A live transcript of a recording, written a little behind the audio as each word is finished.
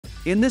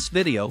In this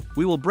video,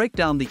 we will break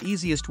down the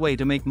easiest way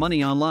to make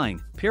money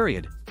online,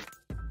 period.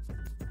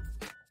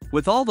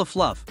 With all the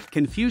fluff,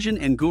 confusion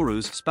and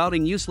gurus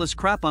spouting useless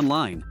crap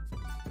online,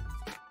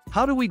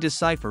 how do we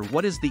decipher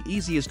what is the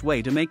easiest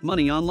way to make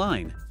money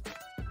online?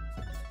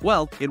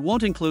 Well, it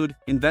won't include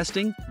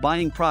investing,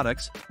 buying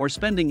products, or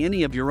spending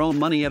any of your own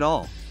money at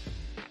all.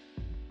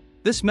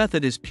 This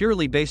method is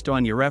purely based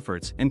on your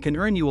efforts and can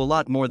earn you a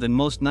lot more than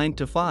most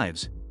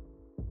 9-to-5s.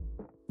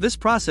 This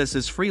process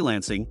is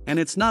freelancing, and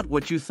it's not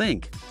what you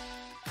think.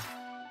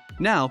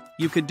 Now,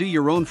 you could do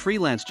your own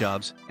freelance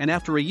jobs, and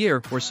after a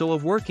year or so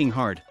of working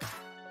hard,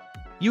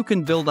 you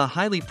can build a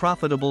highly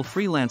profitable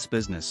freelance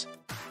business.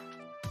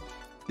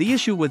 The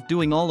issue with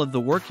doing all of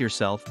the work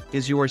yourself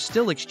is you are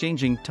still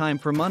exchanging time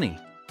for money.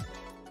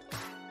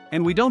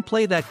 And we don't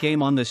play that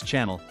game on this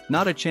channel,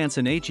 not a chance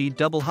in HE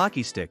double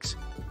hockey sticks.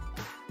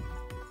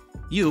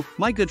 You,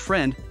 my good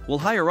friend, will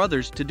hire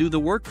others to do the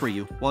work for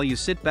you while you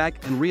sit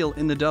back and reel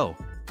in the dough.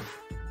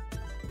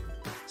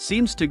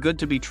 Seems too good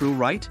to be true,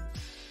 right?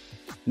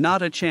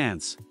 Not a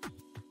chance.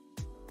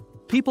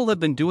 People have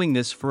been doing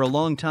this for a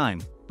long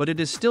time, but it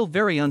is still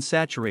very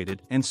unsaturated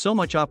and so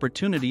much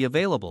opportunity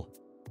available.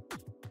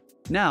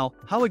 Now,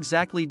 how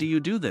exactly do you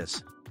do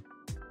this?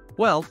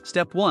 Well,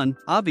 step 1,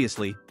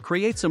 obviously,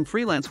 create some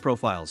freelance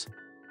profiles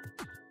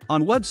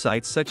on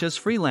websites such as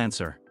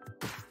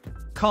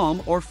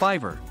Freelancer.com or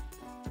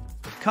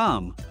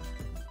Fiverr.com.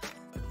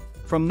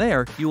 From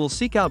there, you will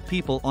seek out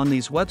people on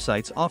these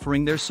websites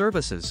offering their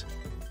services.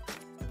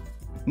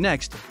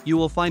 Next, you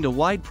will find a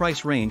wide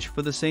price range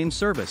for the same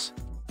service.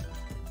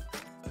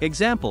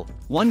 Example,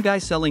 one guy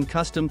selling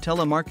custom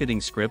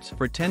telemarketing scripts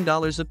for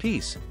 $10 a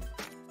piece.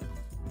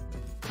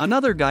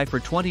 Another guy for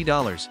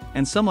 $20,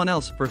 and someone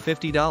else for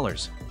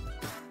 $50.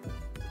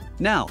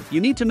 Now, you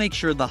need to make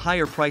sure the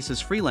higher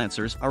prices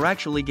freelancers are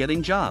actually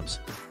getting jobs.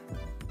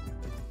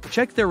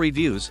 Check their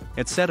reviews,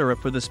 etc.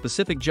 for the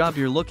specific job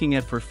you're looking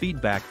at for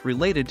feedback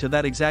related to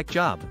that exact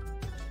job.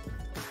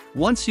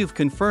 Once you've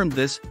confirmed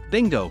this,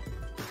 bingo!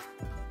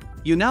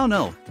 You now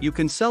know you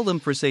can sell them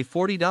for say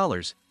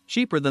 $40,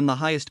 cheaper than the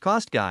highest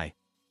cost guy.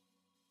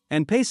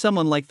 And pay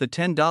someone like the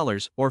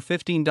 $10 or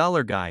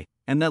 $15 guy,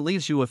 and that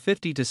leaves you a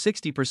 50 to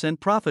 60%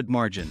 profit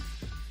margin.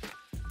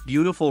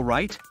 Beautiful,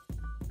 right?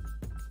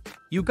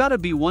 You gotta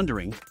be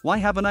wondering, why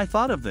haven't I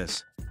thought of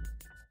this?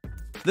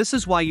 This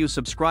is why you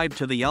subscribe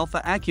to the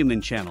Alpha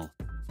Acumen channel.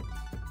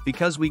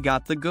 Because we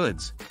got the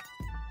goods.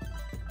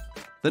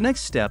 The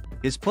next step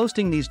is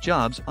posting these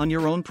jobs on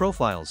your own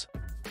profiles.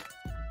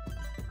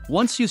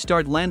 Once you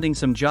start landing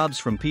some jobs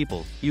from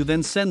people, you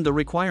then send the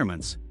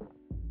requirements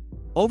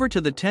over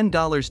to the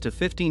 $10 to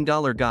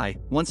 $15 guy.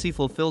 Once he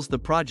fulfills the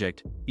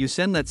project, you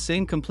send that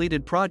same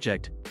completed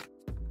project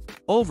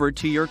over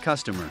to your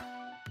customer.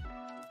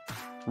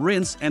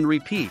 Rinse and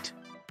repeat.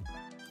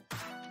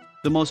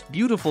 The most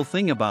beautiful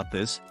thing about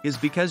this is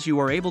because you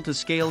are able to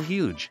scale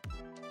huge.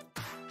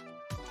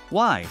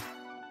 Why?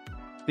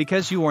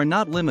 Because you are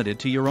not limited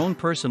to your own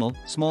personal,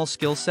 small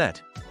skill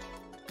set.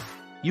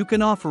 You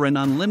can offer an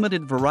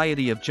unlimited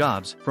variety of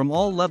jobs from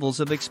all levels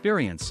of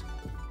experience,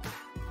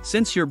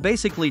 since you're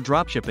basically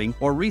dropshipping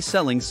or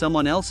reselling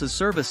someone else's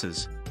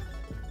services.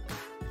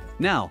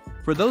 Now,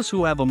 for those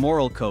who have a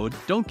moral code,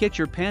 don't get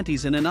your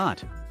panties in a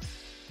knot.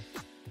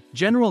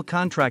 General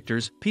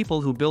contractors,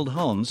 people who build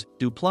homes,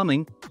 do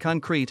plumbing,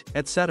 concrete,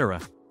 etc.,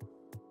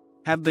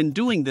 have been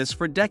doing this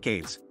for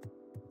decades.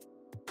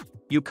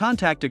 You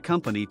contact a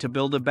company to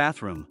build a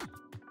bathroom.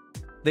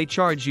 They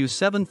charge you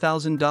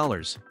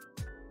 $7,000.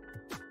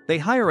 They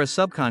hire a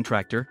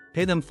subcontractor,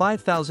 pay them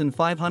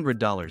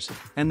 $5,500,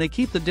 and they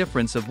keep the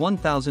difference of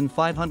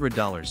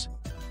 $1,500.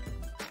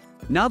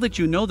 Now that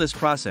you know this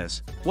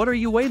process, what are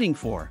you waiting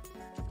for?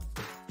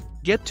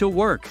 Get to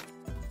work!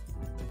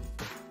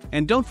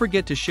 And don't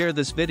forget to share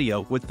this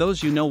video with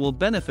those you know will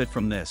benefit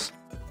from this.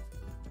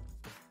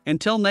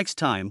 Until next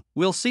time,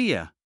 we'll see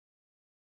ya!